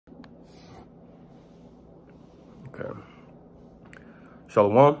Okay.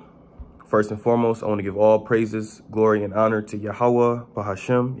 Shalom. First and foremost, I want to give all praises, glory, and honor to Yahweh,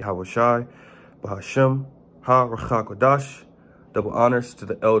 Bahashem, Yahweh Shai, Bahashem, Ha-Rachakodash. Double honors to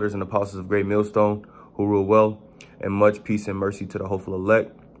the elders and apostles of Great Millstone who rule well, and much peace and mercy to the hopeful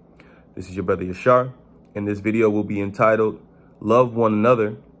elect. This is your brother Yashar, and this video will be entitled Love One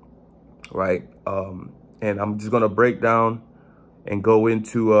Another, right? And I'm just going to break down and go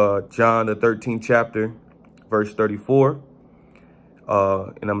into John, the 13th chapter, verse 34.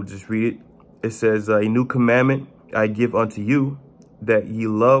 And I'm going to just read it. It says, a new commandment I give unto you, that ye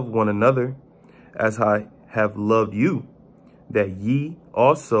love one another as I have loved you, that ye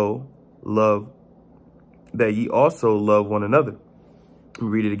also love one another. Let me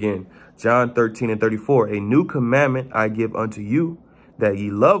read it again. John 13 and 34. A new commandment I give unto you, that ye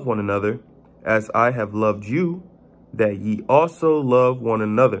love one another as I have loved you, that ye also love one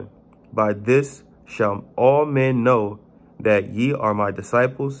another. By this shall all men know that ye are my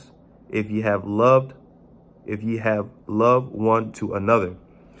disciples, if ye have loved one to another.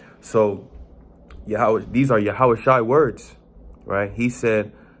 So these are Yahweh Shai words, right? He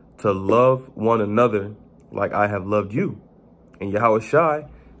said to love one another like I have loved you. And Yahweh Shai,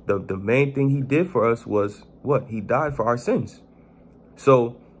 the main thing he did for us was what? He died for our sins.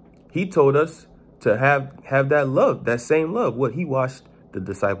 So he told us to have that love, that same love. What? He washed the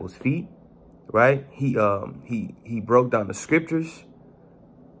disciples' feet, right? He broke down the scriptures.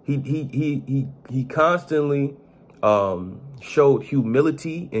 He constantly showed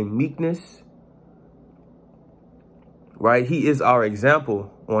humility and meekness, right? He is our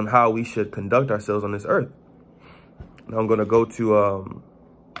example on how we should conduct ourselves on this earth. Now I'm going to go to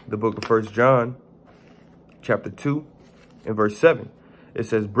the book of 1 John, chapter 2, and verse 7. It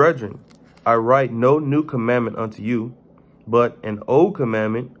says, Brethren, I write no new commandment unto you, but an old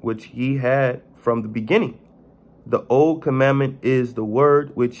commandment which ye had from the beginning. The old commandment is the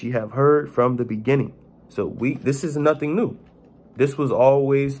word which ye have heard from the beginning. So this is nothing new. This was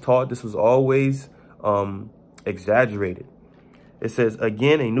always taught. This was always exaggerated. It says,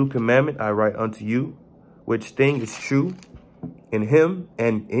 again, a new commandment I write unto you, which thing is true in him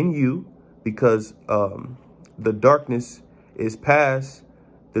and in you, because the darkness is past,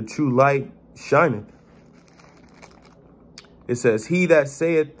 the true light shineth. It says, he that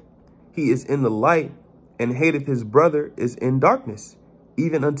saith he is in the light and hateth his brother is in darkness,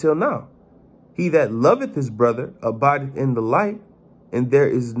 even until now. He that loveth his brother abideth in the light, and there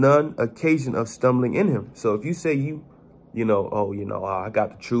is none occasion of stumbling in him. So if you say I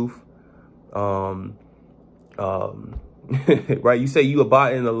got the truth, right? You say you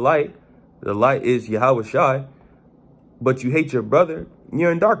abide in the light is Yahweh Shai, but you hate your brother,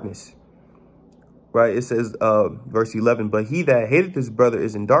 you're in darkness, right? It says, verse 11, but he that hateth his brother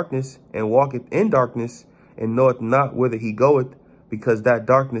is in darkness, and walketh in darkness, and knoweth not whither he goeth, because that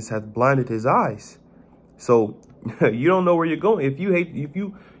darkness hath blinded his eyes. So you don't know where you're going. If you hate,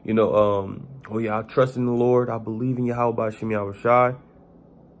 oh yeah, I trust in the Lord, I believe in Yahweh B'Shem Yahweh Shai,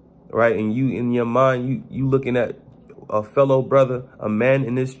 right? And you, in your mind, you looking at a fellow brother, a man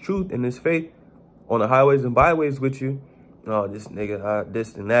in this truth, in this faith, on the highways and byways with you. Oh, this nigga,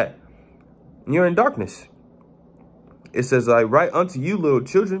 this and that. You're in darkness. It says, I write unto you, little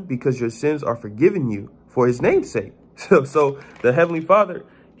children, because your sins are forgiven you for his name's sake. So the Heavenly Father,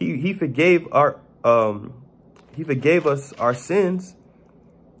 he forgave us our sins,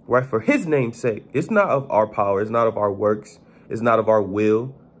 right, for his name's sake. It's not of our power. It's not of our works. It's not of our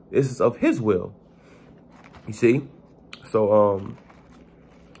will. This is of his will. You see? So,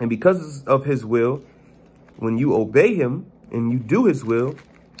 and because of his will, when you obey him and you do his will,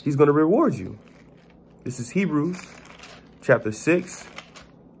 he's going to reward you. This is Hebrews chapter 6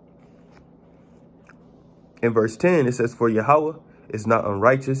 and verse 10. It says, for Yahweh is not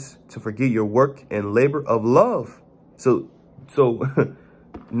unrighteous to forget your work and labor of love. So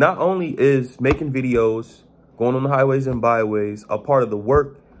not only is making videos, going on the highways and byways a part of the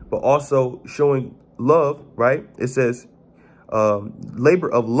work, but also showing love, right? It says, labor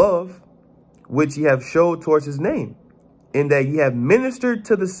of love, which ye have showed towards his name, in that ye have ministered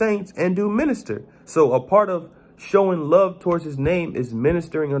to the saints and do minister. So a part of showing love towards his name is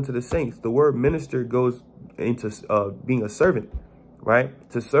ministering unto the saints. The word minister goes into being a servant, right?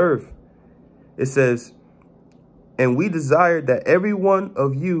 To serve. It says, and we desire that every one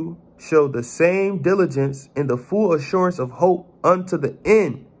of you show the same diligence in the full assurance of hope unto the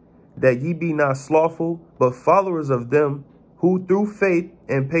end, that ye be not slothful, but followers of them who through faith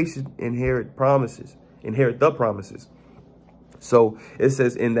and patience inherit the promises. So it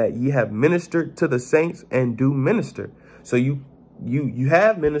says, in that ye have ministered to the saints and do minister. So you you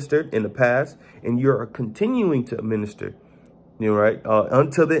have ministered in the past, and you are continuing to minister, right?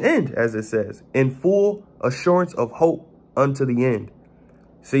 Until the end, as it says, in full assurance of hope unto the end.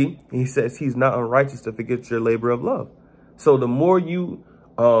 See, he says he's not unrighteous to forget your labor of love. So the more you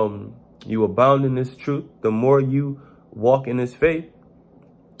abound in this truth, the more you walk in this faith,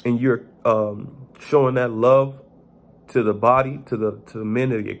 and you're showing that love to the body, to the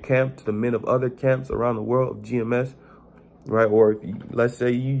men of your camp, to the men of other camps around the world of GMS, right? Or if you, let's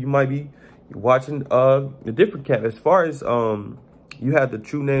say you might be watching a different camp. As far as you have the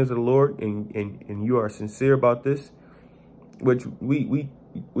true names of the Lord, and you are sincere about this, which we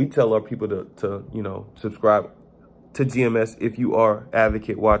tell our people to you know, subscribe to GMS if you are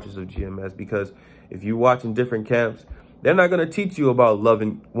advocate watchers of GMS, because if you're watching different camps, they're not going to teach you about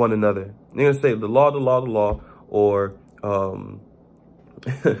loving one another. They're going to say the law, the law, the law, or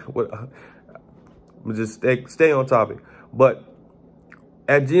just stay on topic. But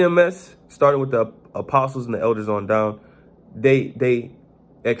at GMS, starting with the apostles and the elders on down, they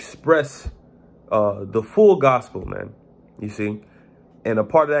express the full gospel, man. You see, and a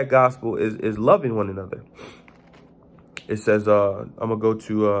part of that gospel is loving one another. It says, I'm gonna go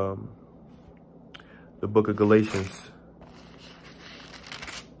to the book of Galatians.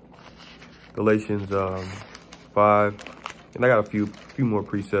 Galatians 5, and I got a few more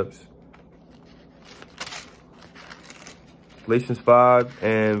precepts. Galatians 5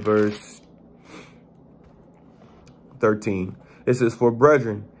 and verse 13. It says, for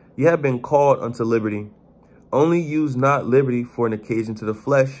brethren, ye have been called unto liberty. Only use not liberty for an occasion to the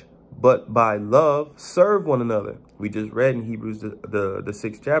flesh, but by love serve one another. We just read in Hebrews the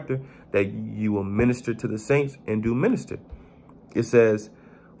 6th chapter that you will minister to the saints and do minister. It says,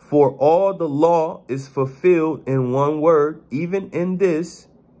 for all the law is fulfilled in one word, even in this,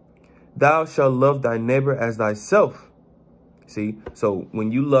 thou shalt love thy neighbor as thyself. See, so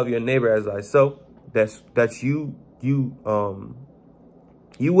when you love your neighbor as thyself, that's you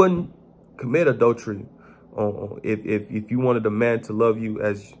wouldn't commit adultery if you wanted a man to love you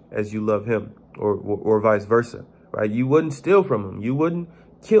as you love him, or vice versa, right? You wouldn't steal from him, you wouldn't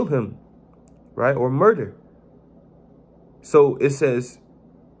kill him, right? Or murder. So it says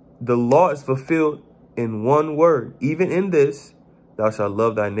the law is fulfilled in one word, even in this, thou shalt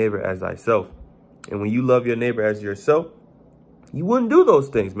love thy neighbor as thyself. And when you love your neighbor as yourself, you wouldn't do those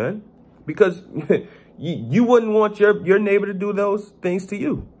things, man, because you wouldn't want your neighbor to do those things to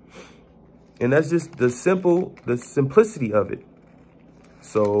you. And that's just the simplicity of it.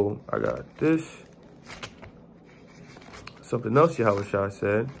 So I got this. Something else Yahushua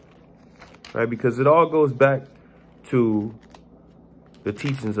said, right? Because it all goes back to the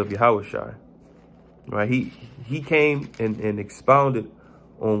teachings of Yahushua, right? He came and expounded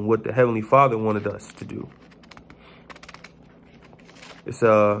on what the Heavenly Father wanted us to do. It's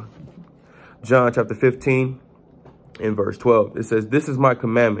John chapter 15 and verse 12. It says, this is my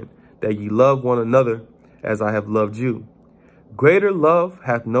commandment, that ye love one another as I have loved you. Greater love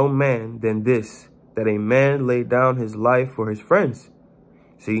hath no man than this, that a man lay down his life for his friends.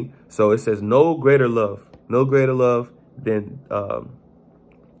 See, so it says no greater love than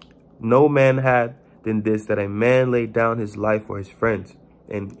no man hath than this, that a man laid down his life for his friends.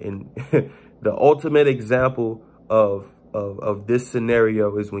 And the ultimate example of this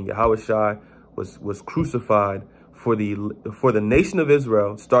scenario is when Yahushua was crucified for the nation of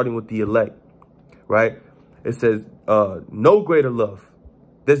Israel, starting with the elect, right? It says no greater love.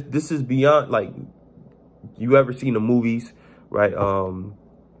 This is beyond, like, you ever seen the movies, right?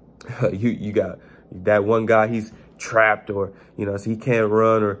 You got that one guy, he's trapped, or so he can't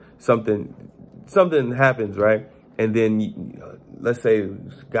run, or something happens, right? And then let's say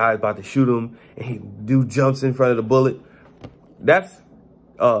this guy's about to shoot him, and dude jumps in front of the bullet. That's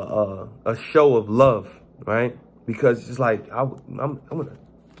a show of love, right? Because it's like, I'm gonna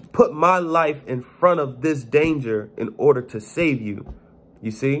put my life in front of this danger in order to save you.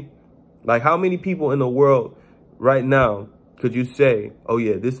 You see, like, how many people in the world right now could you say, oh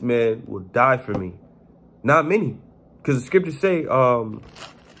yeah, this man will die for me? Not many, because the scriptures say, let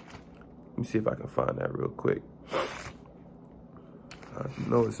me see if I can find that real quick. I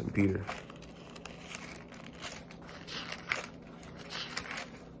know it's in Peter.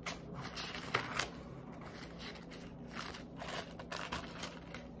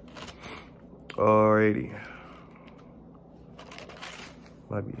 Alrighty.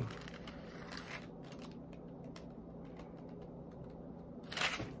 Might be.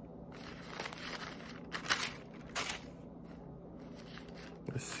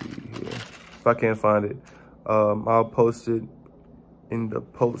 Let's see here. If I can't find it, I'll post it in the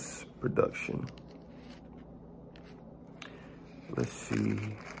post-production. Let's see.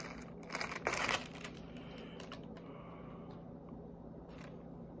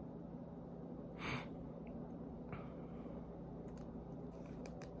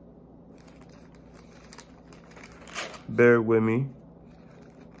 Bear with me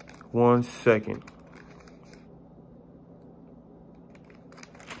 1 second.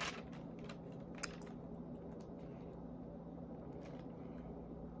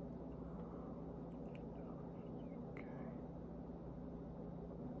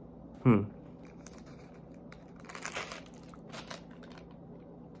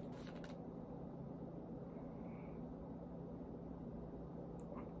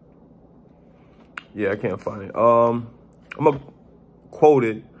 Yeah, I can't find it. I'm gonna quote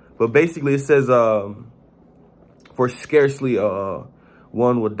it, but basically it says, for scarcely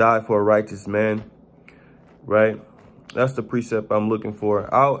one would die for a righteous man, right? That's the precept I'm looking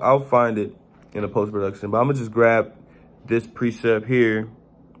for. I'll find it in the post-production, but I'm gonna just grab this precept here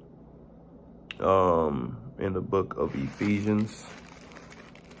in the book of Ephesians.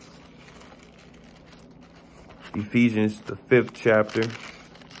 Ephesians, the 5th chapter.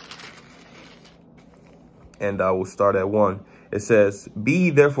 And I will start at 1. It says, "Be ye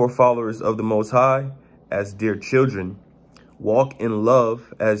therefore followers of the Most High, as dear children. Walk in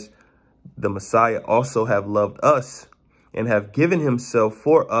love, as the Messiah also have loved us, and have given himself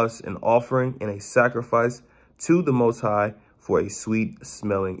for us an offering and a sacrifice to the Most High for a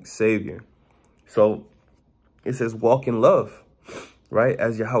sweet-smelling Savior." So it says, walk in love, right?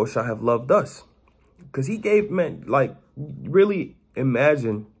 As Yahushua have loved us. Because he gave, man, like, really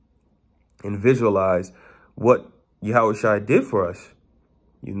imagine and visualize what Yahushua did for us.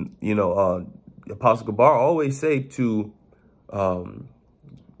 You know, Apostle Gabar always say to, you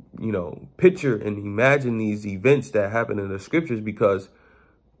know, picture and imagine these events that happen in the scriptures, because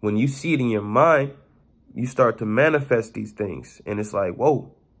when you see it in your mind, you start to manifest these things. And it's like,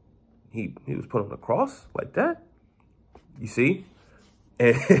 whoa, he was put on the cross like that. You see?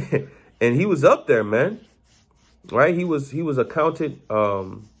 And, and he was up there, man. Right? He was accounted,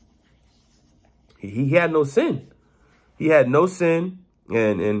 he had no sin. He had no sin,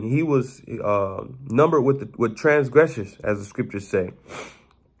 and he was numbered with transgressors, as the scriptures say.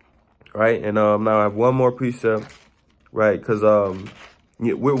 Right? And now I have one more precept, right? Because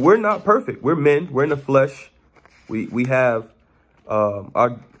we're not perfect. We're men. We're in the flesh. We have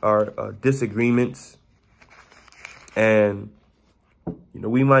our disagreements, and you know,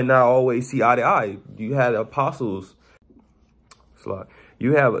 we might not always see eye to eye. You had apostles.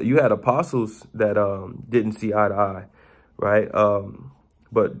 You had apostles that didn't see eye to eye, right?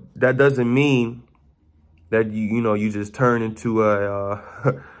 But that doesn't mean that you just turn into a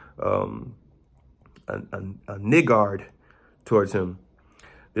niggard towards him.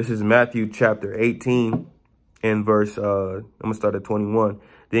 This is Matthew chapter 18 and verse I'm gonna start at 21.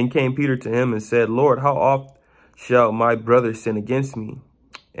 Then came Peter to him and said, "Lord, how oft shall my brother sin against me,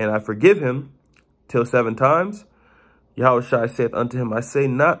 and I forgive him? Till 7 times? Yahushua saith unto him, I say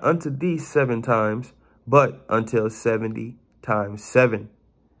not unto thee 7 times, but until 70 times 7.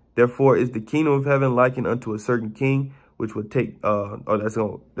 Therefore is the kingdom of heaven likened unto a certain king, which would take,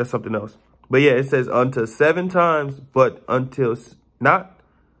 that's something else. But yeah, it says unto 7 times, but until not,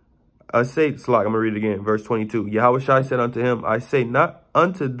 I'm going to read it again, verse 22. Yahushua said unto him, I say not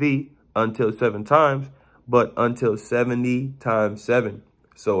unto thee until 7 times, but until 70 times 7.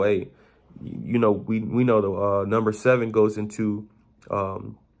 So, hey, you know, we know the number 7 goes into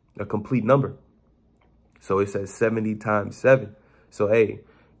a complete number. So it says 70 times 7. So, hey,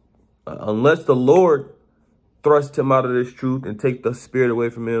 unless the Lord thrust him out of this truth and take the spirit away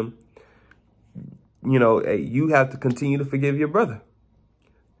from him, you know, hey, you have to continue to forgive your brother.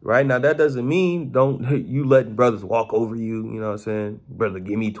 Right? Now, that doesn't mean you let brothers walk over you. You know what I'm saying? Brother,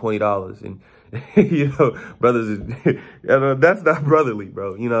 give me $20. And, you know, brothers, that's not brotherly,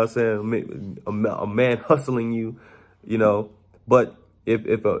 bro. You know what I'm saying? A man hustling you, you know. But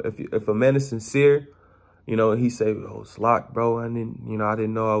if a man is sincere, you know, he say, oh, Slock, bro, I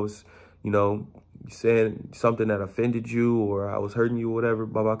didn't know I was, you know, saying something that offended you, or I was hurting you or whatever.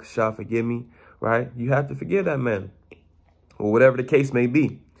 Baba Kasha, forgive me. Right? You have to forgive that man, or whatever the case may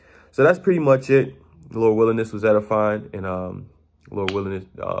be. So that's pretty much it. Lord willing, this was edifying, and Lord willing, it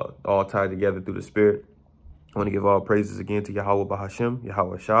all tied together through the Spirit. I want to give all praises again to Yahweh Bahashem,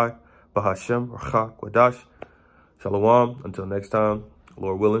 Yahweh Shai, Bahashem, Racha, Kwadash. Shalom. Until next time,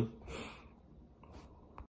 Lord willing.